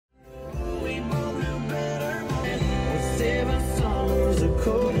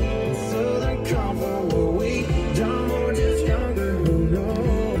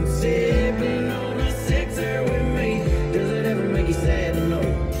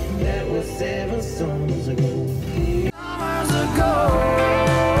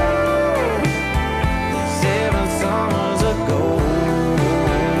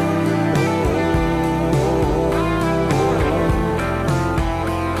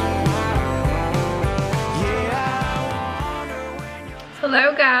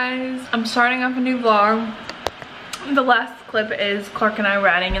Hello guys, I'm starting off a new vlog. The last clip is Clark and I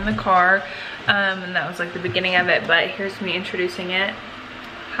riding in the car, and that was like the beginning of it, but here's me introducing it.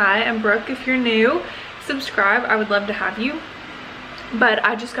 Hi, I'm Brooke. If you're new, subscribe. I would love to have you. But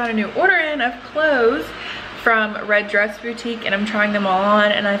I just got a new order in of clothes from Red Dress Boutique, and I'm trying them all on,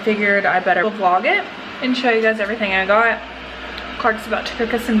 and I figured I better vlog it and show you guys everything I got. Clark's about to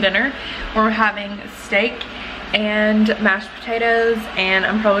cook us some dinner. We're having steak and mashed potatoes, and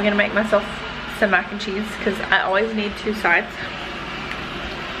I'm probably gonna make myself some mac and cheese because I always need two sides.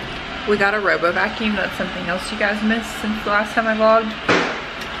 We got a robo vacuum. That's something else you guys missed since the last time I vlogged.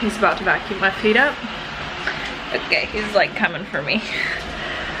 He's about to vacuum my feet up. Okay, he's like coming for me.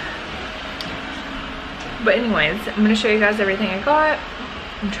 But anyways, I'm gonna show you guys everything I got.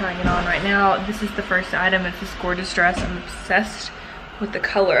 I'm trying it on right now. This is the first item. It's this gorgeous dress. I'm obsessed with the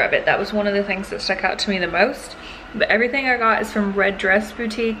color of it. That was one of the things that stuck out to me the most. But everything I got is from Red Dress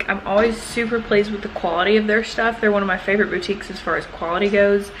Boutique. I'm always super pleased with the quality of their stuff. They're one of my favorite boutiques as far as quality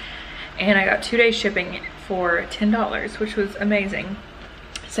goes. And I got 2-day shipping for $10, which was amazing.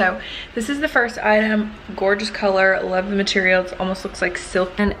 So this is the first item. Gorgeous color, love the material. It almost looks like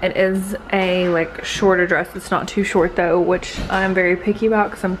silk, and it is a like shorter dress. It's not too short though, which I'm very picky about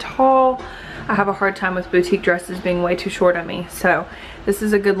because I'm tall. I have a hard time with boutique dresses being way too short on me. So this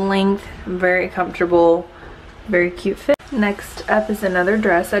is a good length, very comfortable, very cute fit. Next up is another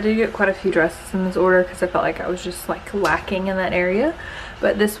dress. I did get quite a few dresses in this order because I felt like I was just like lacking in that area.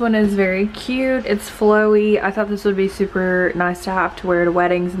 But this one is very cute. It's flowy. I thought this would be super nice to have to wear to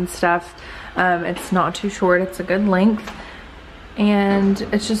weddings and stuff. It's not too short. It's a good length. And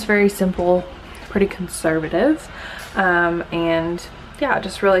it's just very simple, pretty conservative. And yeah,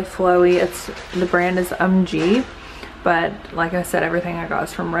 just really flowy. The brand is UMG. But like I said, everything I got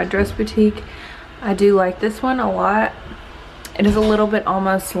is from Red Dress Boutique. I do like this one a lot. It is a little bit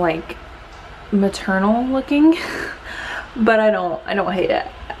almost like maternal looking. But I don't hate it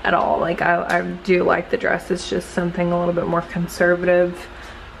at all. Like I do like the dress. It's just something a little bit more conservative,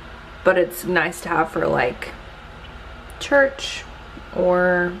 but it's nice to have for like church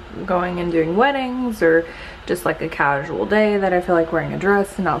or going and doing weddings, or just like a casual day that I feel like wearing a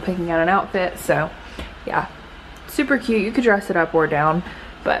dress and not picking out an outfit. So yeah, super cute. You could dress it up or down,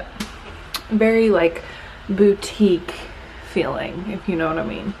 but very like boutique feeling, if you know what I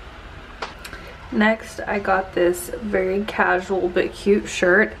mean. Next, I got this very casual but cute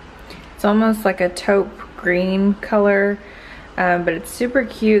shirt. It's almost like a taupe green color, but it's super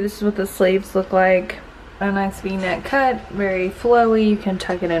cute. This is what the sleeves look like. A nice V-neck cut, very flowy. You can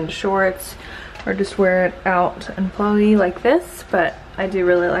tuck it into shorts or just wear it out and flowy like this, but I do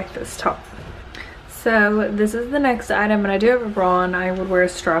really like this top. So this is the next item, and I do have a bra on. I would wear a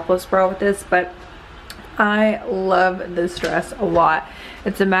strapless bra with this, but I love this dress a lot.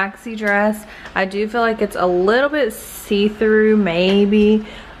 It's a maxi dress. I do feel like it's a little bit see-through maybe,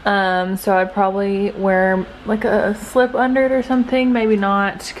 so I'd probably wear like a slip under it or something. Maybe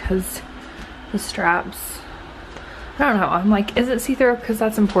not, because the straps, I don't know. I'm like, is it see-through? Because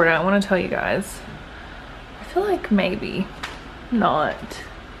that's important. I want to tell you guys. I feel like maybe not.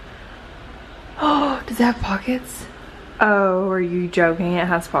 Oh, does it have pockets? Oh, are you joking? It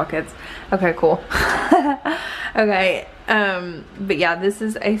has pockets. Okay, cool. Okay, but yeah, this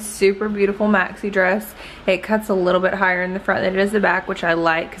is a super beautiful maxi dress. It cuts a little bit higher in the front than it is the back, which I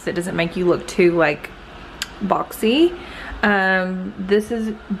like because it doesn't make you look too like boxy. This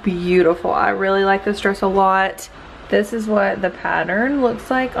is beautiful. I really like this dress a lot. This is what the pattern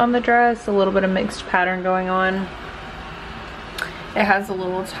looks like on the dress. A little bit of mixed pattern going on. It has a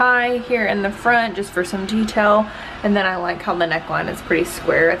little tie here in the front just for some detail, and then I like how the neckline is pretty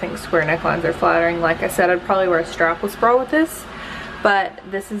square. I think square necklines are flattering. Like I said, I'd probably wear a strapless bra with this, but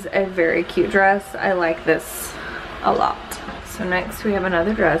this is a very cute dress. I like this a lot. So next we have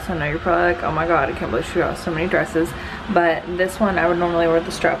another dress. I know you're probably like, oh my god, I can't believe she got so many dresses, but this one I would normally wear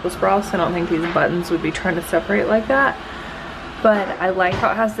the strapless bra, so I don't think these buttons would be trying to separate like that. But I like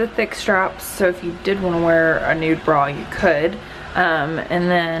how it has the thick straps, so if you did want to wear a nude bra, you could.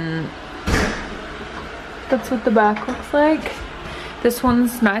 And then that's what the back looks like. This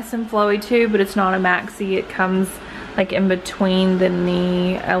one's nice and flowy too, but it's not a maxi. It comes like in between the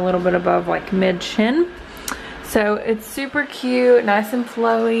knee, a little bit above like mid chin. So it's super cute, nice and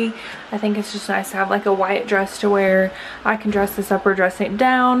flowy. I think it's just nice to have like a white dress to wear. I can dress this up or dress it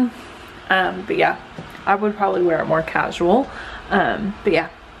down. But yeah, I would probably wear it more casual. But yeah,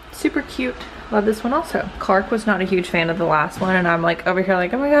 super cute. Love this one also. Clark was not a huge fan of the last one, and I'm like over here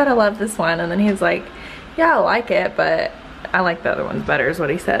like, oh my god, I love this one. And then he was like, yeah, I like it, but I like the other ones better is what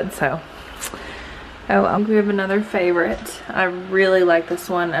he said. So Oh, I'll give another favorite. I really like this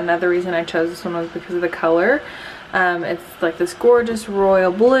one. Another reason I chose this one was because of the color. It's like this gorgeous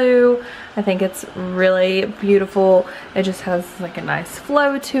royal blue. I think it's really beautiful. It just has like a nice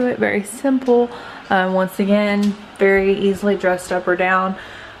flow to it, very simple. Once again, very easily dressed up or down.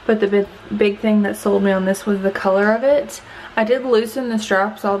 But the big thing that sold me on this was the color of it. I did loosen the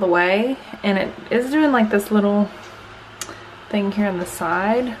straps all the way, and it is doing like this little thing here on the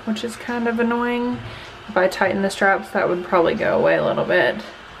side, which is kind of annoying. If I tighten the straps, that would probably go away a little bit.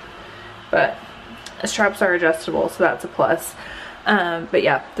 But the straps are adjustable, so that's a plus. But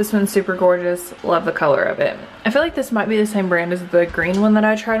yeah, this one's super gorgeous. Love the color of it. I feel like this might be the same brand as the green one that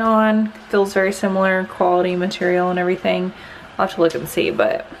I tried on. Feels very similar, quality, material, and everything. I'll have to look and see,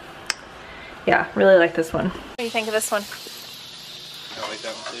 but yeah, really like this one. What do you think of this one? I like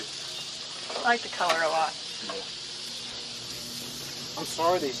that one too. I like the color a lot. Yeah. I'm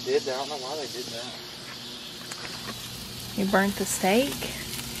sorry they did that. I don't know why they did that. You burnt the steak?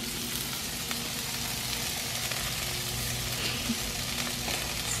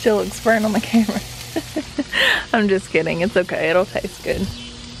 Still looks burnt on the camera. I'm just kidding. It's okay. It'll taste good.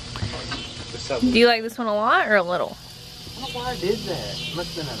 Do you like this one a lot or a little? I don't know why I did that. It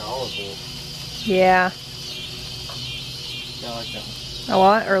must have been an olive oil. Yeah. Yeah, I like that one. A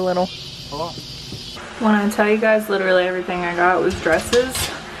lot or a little? A lot. When I tell you guys, literally everything I got was dresses.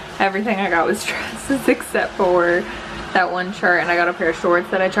 Everything I got was dresses except for that one shirt, and I got a pair of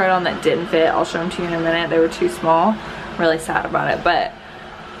shorts that I tried on that didn't fit. I'll show them to you in a minute. They were too small. I'm really sad about it, but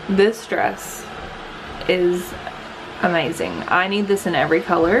this dress is amazing. I need this in every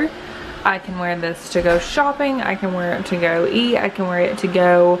color. I can wear this to go shopping. I can wear it to go eat. I can wear it to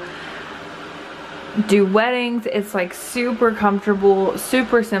go do weddings. It's like super comfortable,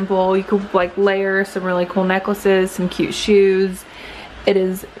 super simple. You could like layer some really cool necklaces, some cute shoes. It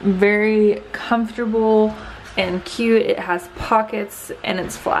is very comfortable and cute. It has pockets and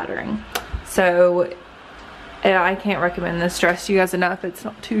it's flattering. So I can't recommend this dress to you guys enough. It's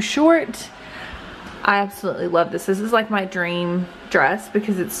not too short. I absolutely love this. This is like my dream dress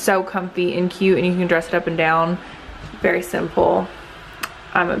because it's so comfy and cute and you can dress it up and down. Very simple.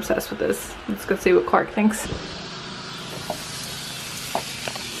 I'm obsessed with this. Let's go see what Clark thinks.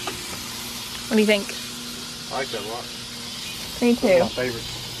 What do you think? I like that a lot. Me too. One of my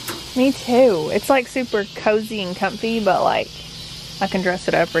favorites. Me too. It's like super cozy and comfy, but like I can dress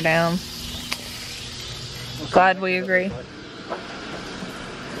it up or down. Glad we agree.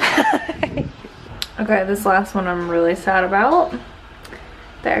 Okay, this last one I'm really sad about.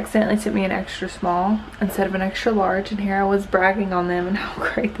 They accidentally sent me an extra small instead of an extra large, and here I was bragging on them and how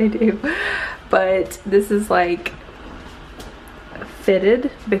great they do. But this is like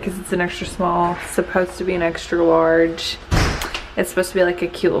fitted because it's an extra small. It's supposed to be an extra large. It's supposed to be like a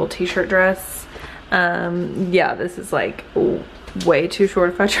cute little t-shirt dress. Yeah, this is like way too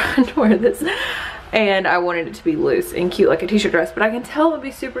short if I tried to wear this. And I wanted it to be loose and cute like a t-shirt dress, but I can tell it would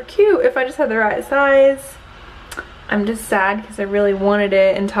be super cute if I just had the right size. I'm just sad because I really wanted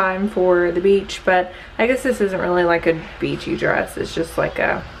it in time for the beach, but I guess this isn't really like a beachy dress. It's just like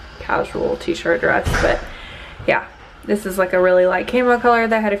a casual t-shirt dress. But yeah, this is like a really light camo color.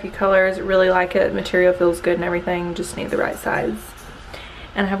 They had a few colors. Really like it. Material feels good and everything. Just need the right size.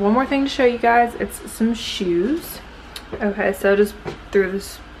 And I have one more thing to show you guys. It's some shoes. Okay, so I just threw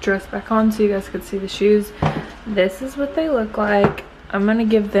this dress back on so you guys could see the shoes. This is what they look like. I'm gonna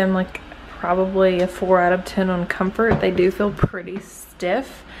give them like probably a 4 out of 10 on comfort. They do feel pretty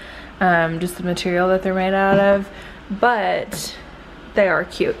stiff, just the material that they're made out of, but they are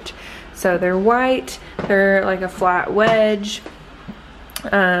cute. So they're white, they're like a flat wedge,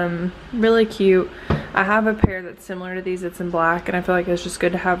 really cute. I have a pair that's similar to these. It's in black, and I feel like it's just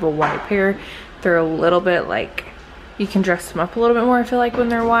good to have a white pair. They're a little bit like, you can dress them up a little bit more I feel like when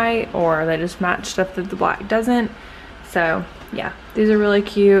they're white, or they just match stuff that the black doesn't. So yeah, these are really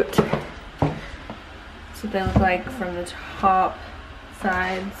cute. That's what they look like from the top,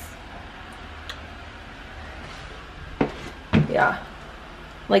 sides. Yeah,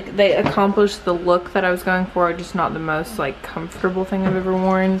 like they accomplished the look that I was going for, just not the most like comfortable thing I've ever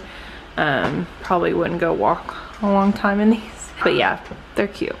worn. Probably wouldn't go walk a long time in these, but yeah, they're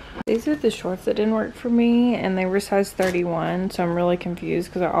cute. These are the shorts that didn't work for me, and they were size 31, so I'm really confused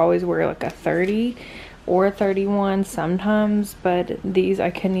because I always wear like a 30 or a 31 sometimes, but these I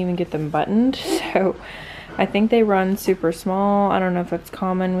couldn't even get them buttoned, so I think they run super small. I don't know if that's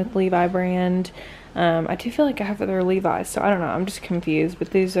common with Levi brand. I do feel like I have their Levi's, so I don't know, I'm just confused,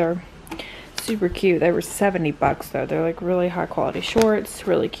 but these are super cute. They were 70 bucks though. They're like really high quality shorts,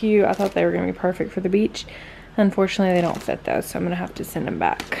 really cute. I thought they were gonna be perfect for the beach. Unfortunately, they don't fit though, so I'm gonna have to send them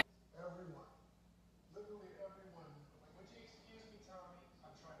back.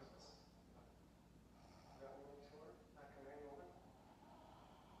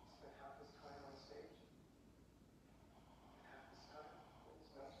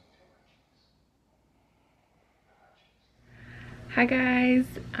 Hi guys,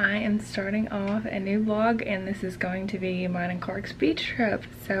 I am starting off a new vlog and this is going to be mine and Clark's beach trip.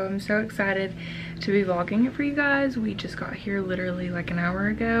 So I'm so excited to be vlogging it for you guys. We just got here literally like an hour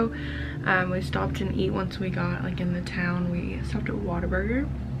ago. We stopped and eat once we got like in the town. We stopped at Whataburger.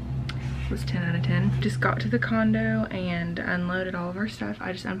 It was 10 out of 10. Just got to the condo and unloaded all of our stuff.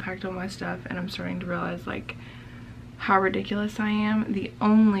 I just unpacked all my stuff and I'm starting to realize like how ridiculous I am. The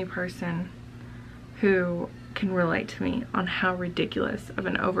only person who can relate to me on how ridiculous of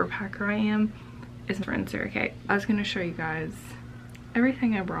an overpacker I am is my friend Sarah Kate. I was gonna show you guys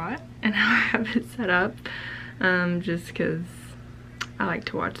everything I brought and how I have it set up, just because I like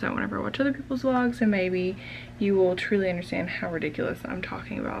to watch that whenever I watch other people's vlogs, and maybe you will truly understand how ridiculous I'm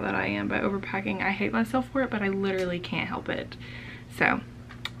talking about that I am by overpacking. I hate myself for it, but I literally can't help it. So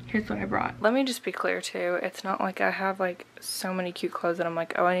here's what I brought. Let me just be clear too, it's not like I have like so many cute clothes that I'm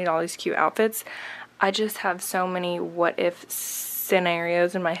like, oh, I need all these cute outfits. I just have so many what if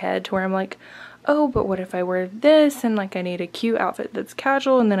scenarios in my head to where I'm like, oh, but what if I wear this, and like I need a cute outfit that's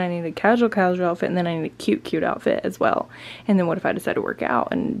casual, and then I need a casual outfit, and then I need a cute outfit as well, and then what if I decide to work out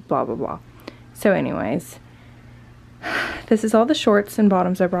and blah blah blah. So anyways, this is all the shorts and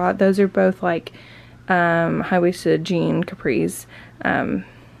bottoms I brought. Those are both like high-waisted jean capris, and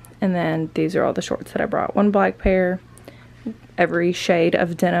then these are all the shorts that I brought. One black pair, every shade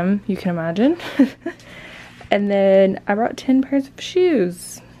of denim you can imagine. And then I brought 10 pairs of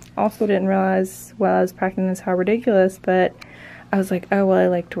shoes. Also didn't realize while I was packing this how ridiculous, but I was like, oh well, I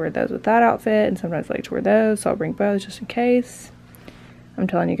like to wear those with that outfit and sometimes I like to wear those, so I'll bring both just in case. I'm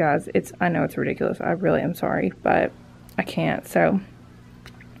telling you guys, I know it's ridiculous. I really am sorry, but I can't. So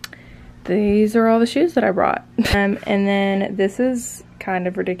these are all the shoes that I brought. And then this is kind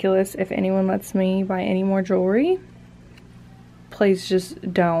of ridiculous. If anyone lets me buy any more jewelry, please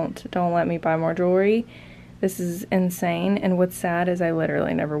just don't let me buy more jewelry. This is insane. And what's sad is I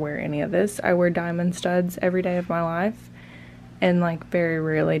literally never wear any of this. I wear diamond studs every day of my life, and like very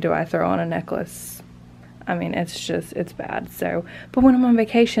rarely do I throw on a necklace. I mean, it's bad. So, but when I'm on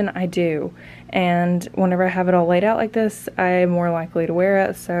vacation, I do, and whenever I have it all laid out like this, I'm more likely to wear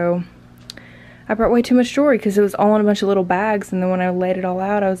it. So I brought way too much jewelry because it was all in a bunch of little bags, and then when I laid it all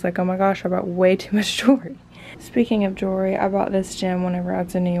out, I was like, oh my gosh, I brought way too much jewelry. Speaking of jewelry, I bought this gem whenever I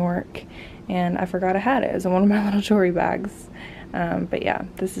was in New York, and I forgot I had it. It was in one of my little jewelry bags. But yeah,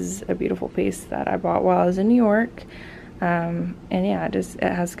 this is a beautiful piece that I bought while I was in New York. And yeah, it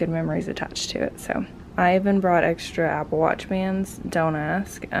has good memories attached to it. So I even brought extra Apple Watch bands. Don't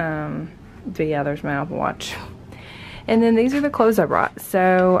ask. But yeah, there's my Apple Watch. And then these are the clothes I brought.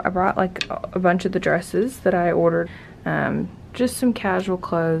 So I brought like a bunch of the dresses that I ordered. Just some casual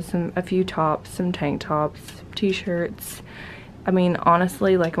clothes, a few tops, some tank tops, t-shirts. I mean,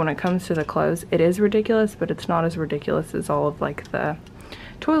 honestly, like when it comes to the clothes, it is ridiculous, but it's not as ridiculous as all of like the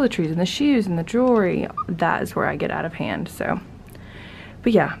toiletries and the shoes and the jewelry. That is where I get out of hand. So,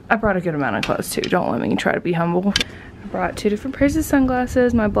 but yeah, I brought a good amount of clothes too. Don't let me try to be humble. I brought 2 different pairs of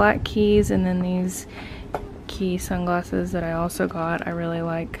sunglasses, my black keys, and then these key sunglasses that I also got. I really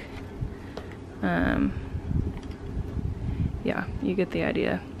like. Yeah, you get the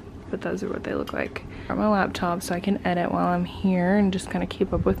idea, but those are what they look like. I got my laptop so I can edit while I'm here and just kind of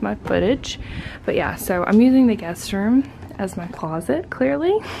keep up with my footage. But yeah, so I'm using the guest room as my closet,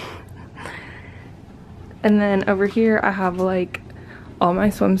 clearly. And then over here I have like all my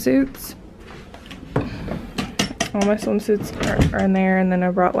swimsuits. All my swimsuits are in there, and then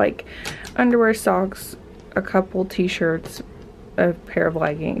I brought like underwear, socks, a couple t-shirts, a pair of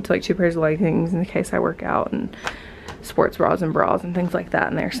leggings, like 2 pairs of leggings in case I work out, and sports bras and things like that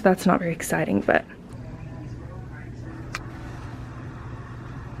in there. So that's not very exciting, but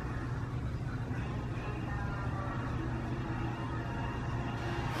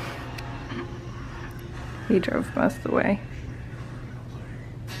he drove most of the way.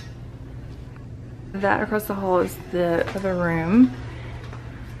 That across the hall is the other room.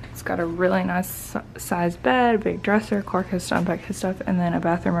 It's got a really nice size bed, big dresser. Clark has to unpack his stuff, and then a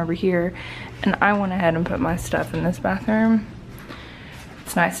bathroom over here. And I went ahead and put my stuff in this bathroom.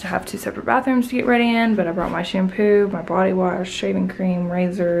 It's nice to have 2 separate bathrooms to get ready in, but I brought my shampoo, my body wash, shaving cream,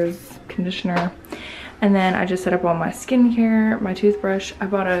 razors, conditioner. And then I just set up all my skincare, my toothbrush. I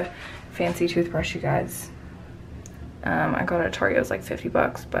bought a fancy toothbrush, you guys. I got it at Target. It was like 50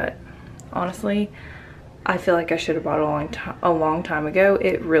 bucks, but honestly, I feel like I should have bought it a long time ago.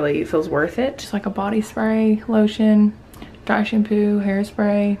 It really feels worth it. Just like a body spray, lotion, dry shampoo,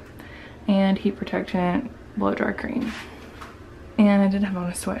 hairspray, and heat protectant, blow dry cream. And I did have on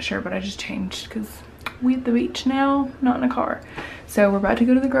a sweatshirt, but I just changed because we at the beach now, not in a car. So we're about to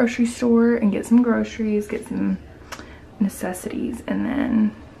go to the grocery store and get some groceries, get some necessities, and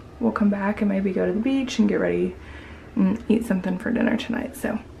then we'll come back and maybe go to the beach and get ready and eat something for dinner tonight.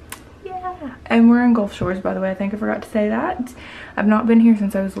 So yeah, and we're in Gulf Shores, by the way. I think I forgot to say that. I've not been here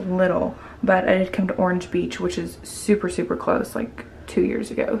since I was little, but I did come to Orange Beach, which is super close, like 2 years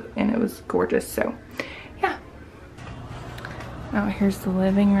ago, and it was gorgeous. So yeah. Oh, here's the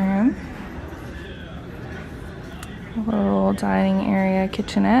living room. A little dining area,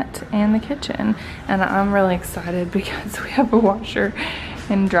 kitchenette, and the kitchen. And I'm really excited because we have a washer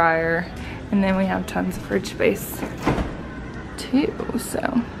and dryer, and then we have tons of fridge space too.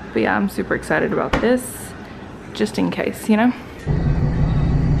 So, but yeah, I'm super excited about this, just in case, you know.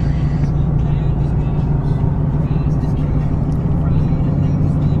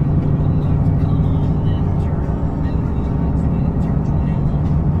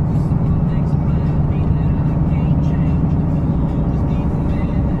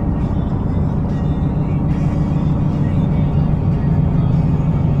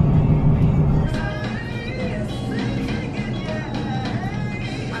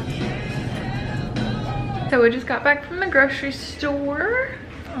 So we just got back from the grocery store.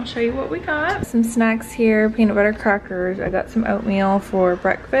 I'll show you what we got. Some snacks here, peanut butter crackers. I got some oatmeal for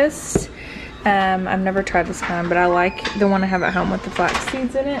breakfast. I've never tried this kind, but I like the one I have at home with the flax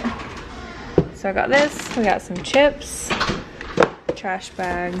seeds in it. So I got this. We got some chips, trash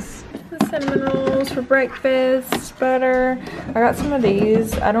bags, the cinnamon rolls for breakfast, butter. I got some of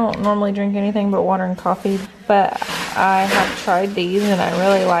these. I don't normally drink anything but water and coffee, but I have tried these and I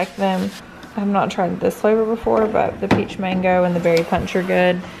really like them. I have not tried this flavor before, but the peach mango and the berry punch are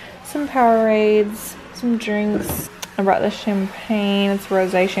good. Some Powerades, some drinks. I brought this champagne. It's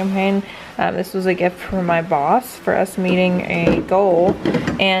rosé champagne. This was a gift from my boss for us meeting a goal,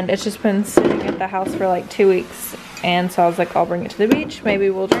 and it's just been sitting at the house for like 2 weeks, and so I was like, I'll bring it to the beach. Maybe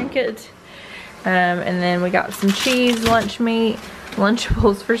we'll drink it. And then we got some cheese, lunch meat,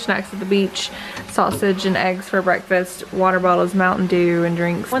 Lunchables for snacks at the beach, sausage and eggs for breakfast, water bottles, Mountain Dew, and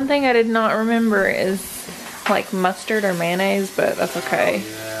drinks. One thing I did not remember is like mustard or mayonnaise, but that's okay.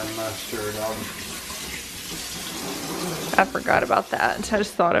 Yeah, mustard. I forgot about that. I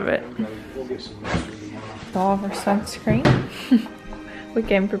just thought of it. We'll get some mustard tomorrow. All of our sunscreen. We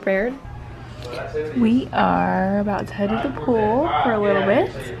came prepared. We are about to head to the pool for a little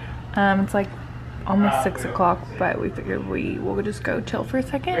bit. It's like almost 6 o'clock, but we figured we will just go chill for a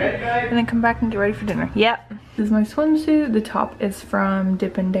second and then come back and get ready for dinner. Yep. This is my swimsuit. The top is from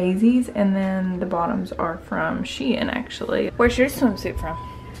Dippin' Daisies, and then the bottoms are from Shein, actually. Where's your swimsuit from?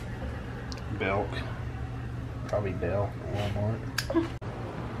 Belk. Probably Bell or Walmart.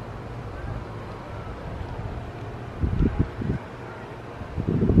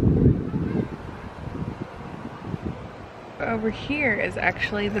 Over here is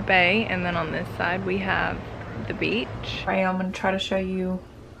actually the bay, and then on this side we have the beach. Right, I'm gonna try to show you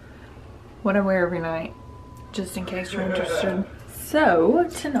what I wear every night, just in case you're interested. So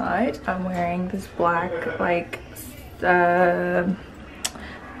tonight I'm wearing this black, like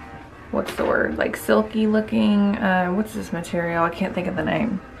what's the word, like silky looking, what's this material? I can't think of the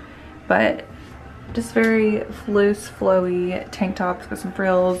name, but just very loose, flowy tank tops with some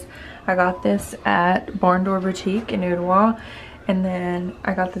frills. I got this at Barn Door Boutique in Ottawa, and then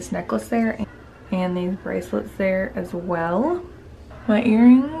I got this necklace there and these bracelets there as well. My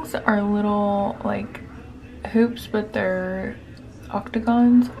earrings are little like hoops, but they're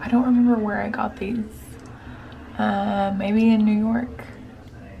octagons. I don't remember where I got these. Maybe in New York.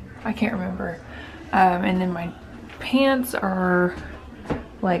 I can't remember. And then my pants are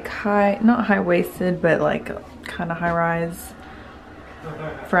like not high-waisted, but like kind of high-rise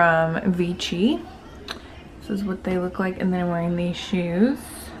from Vici. This is what they look like, and then I'm wearing these shoes.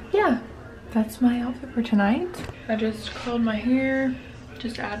 Yeah, that's my outfit for tonight. I just curled my hair,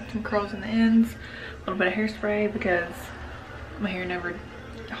 just added some curls in the ends, a little bit of hairspray because my hair never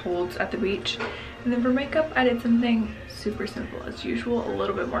holds at the beach. And then for makeup, I did something super simple as usual, a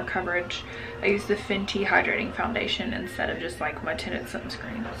little bit more coverage. I used the Fenty Hydrating Foundation instead of just like my tinted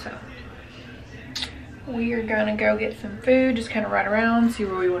sunscreen. So we are gonna go get some food, just kind of ride around, see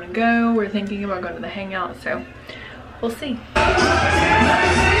where we want to go. We're thinking about going to the Hangout, so we'll see.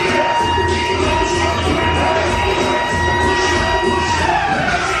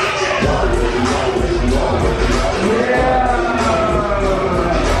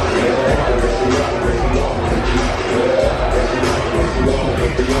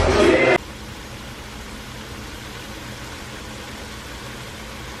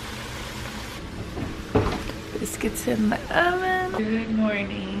 Biscuits in the oven. Good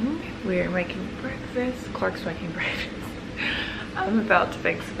morning. We're making breakfast. Clark's making breakfast. I'm about to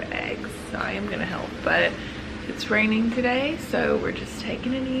make some eggs, so I am gonna help, but It's raining today, so we're just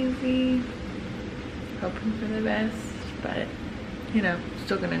taking it easy, hoping for the best, but you know,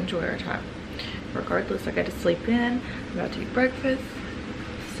 still gonna enjoy our time. Regardless, I got to sleep in, I'm about to eat breakfast.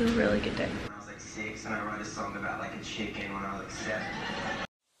 Still a really good day. When I was like 6, and I wrote a song about like a chicken when I was like 7.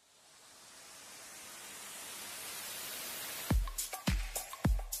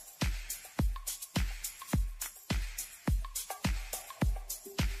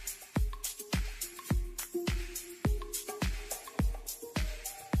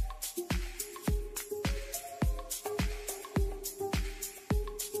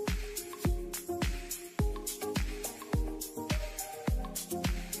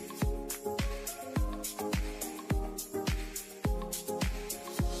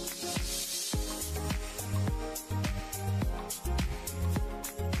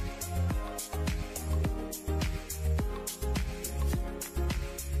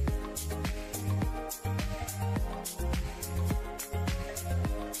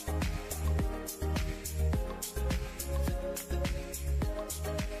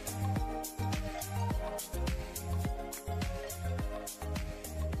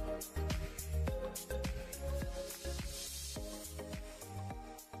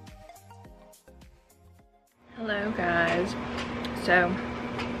 Hello guys. So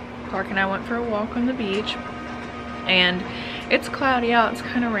Clark and I went for a walk on the beach and it's cloudy out. It's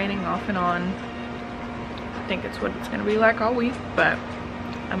kind of raining off and on. I think it's what it's going to be like all week, but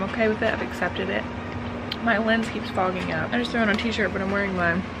I'm okay with it. I've accepted it. My lens keeps fogging up. I just threw on a t-shirt, but I'm wearing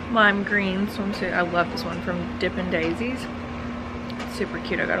my lime green swimsuit. I love this one from Dippin' Daisies. It's super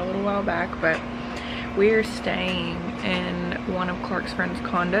cute. I got a little while back, but we're staying in one of Clark's friend's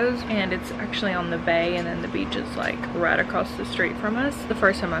condos, and it's actually on the bay, and then the beach is like right across the street from us. The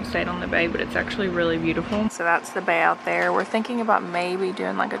first time I've stayed on the bay, but it's actually really beautiful. So that's the bay out there. We're thinking about maybe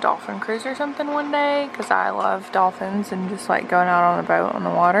doing like a dolphin cruise or something one day, because I love dolphins and just like going out on a boat on the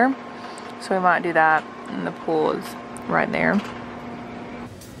water. So we might do that, and the pool is right there.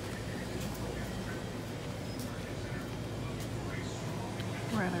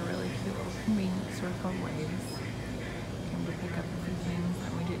 We're at a really cute little convenience store called Waves. Came to pick up a few things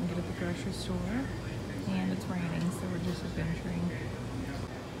that we didn't get at the grocery store. And it's raining, so we're just adventuring.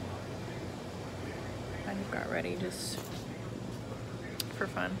 I just got ready just for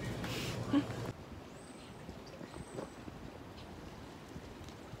fun.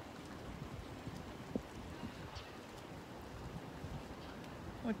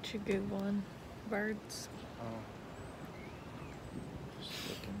 What you googling? Birds? Just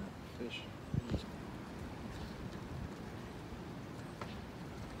looking at fish.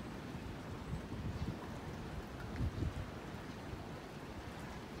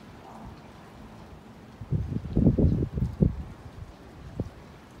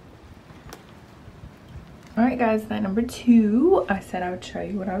 Alright guys, night number 2. I said I would show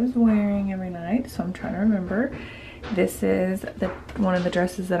you what I was wearing every night, so I'm trying to remember. This is one of the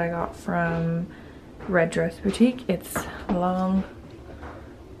dresses that I got from Red Dress Boutique. It's long,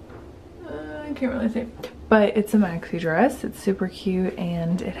 I can't really see, but it's a maxi dress. It's super cute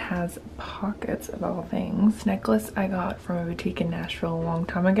and it has pockets of all things. Necklace I got from a boutique in Nashville a long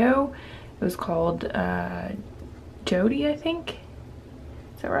time ago. It was called Jody, I think.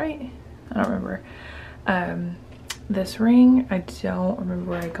 Is that right? I don't remember. This ring, I don't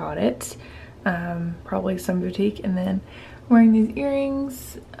remember where I got it. Probably some boutique. And then wearing these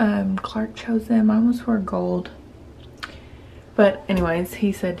earrings, Clark chose them. I almost wore gold, but anyways,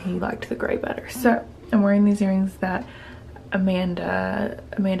 he said he liked the gray better. So I'm wearing these earrings that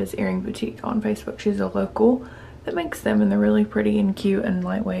Amanda's Earring Boutique on Facebook. She's a local that makes them, and they're really pretty and cute and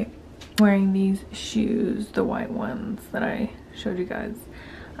lightweight. Wearing these shoes, the white ones that I showed you guys.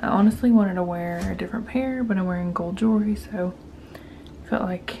 I honestly wanted to wear a different pair, but I'm wearing gold jewelry, so I felt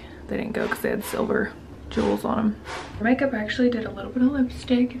like they didn't go because they had silver jewels on them. Makeup, I actually did a little bit of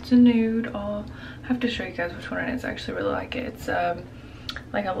lipstick. It's a nude. I'll have to show you guys which one it is. I actually really like it. It's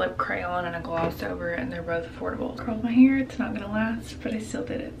like a lip crayon and a gloss over, and they're both affordable. Curled my hair. It's not gonna last, but I still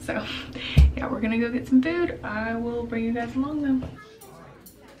did it. So yeah, we're gonna go get some food. I will bring you guys along though.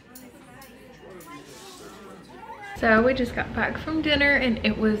 So we just got back from dinner and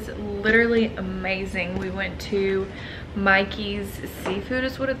it was literally amazing. We went to Mikey's Seafood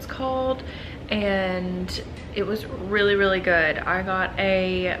is what it's called, and it was really, really good. I got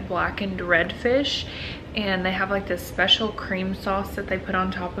a blackened redfish, and they have like this special cream sauce that they put on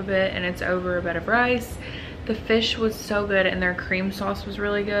top of it, and it's over a bed of rice. The fish was so good and their cream sauce was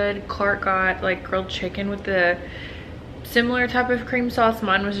really good. Clark got like grilled chicken with the similar type of cream sauce.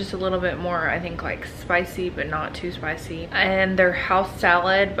 Mine was just a little bit more, I think, like spicy, but not too spicy. And their house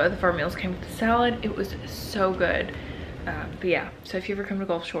salad, both of our meals came with the salad. It was so good. But yeah, so if you ever come to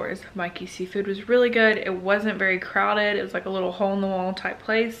Gulf Shores, Mikey's Seafood was really good. It wasn't very crowded. It was like a little hole-in-the-wall type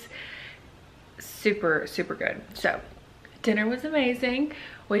place. Super, super good. So dinner was amazing.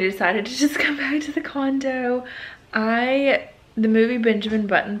 We decided to just come back to the condo. The movie Benjamin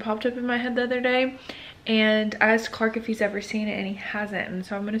Button popped up in my head the other day, and I asked Clark if he's ever seen it, and he hasn't. And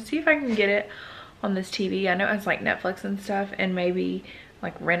so I'm gonna see if I can get it on this TV. I know it has like Netflix and stuff, and maybe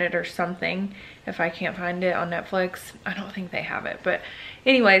like rent it or something if I can't find it on Netflix. I don't think they have it, but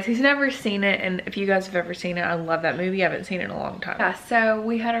anyways, he's never seen it, and if you guys have ever seen it, I love that movie. I haven't seen it in a long time. Yeah, so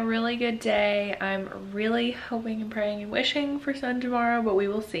we had a really good day. I'm really hoping and praying and wishing for sun tomorrow, but we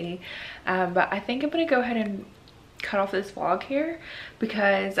will see. But I think I'm gonna go ahead and cut off this vlog here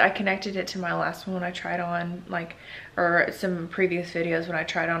because I connected it to my last one when I tried on or some previous videos when I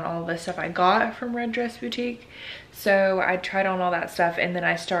tried on all the stuff I got from Red Dress Boutique. So I tried on all that stuff, and then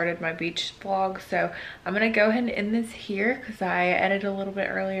I started my beach vlog. So I'm gonna go ahead and end this here because I edited a little bit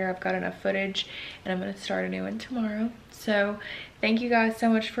earlier. I've got enough footage, and I'm gonna start a new one tomorrow. So thank you guys so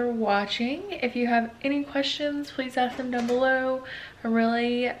much for watching. If you have any questions, please ask them down below. I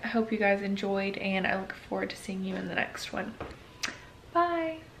really hope you guys enjoyed, and I look forward to seeing you in the next one.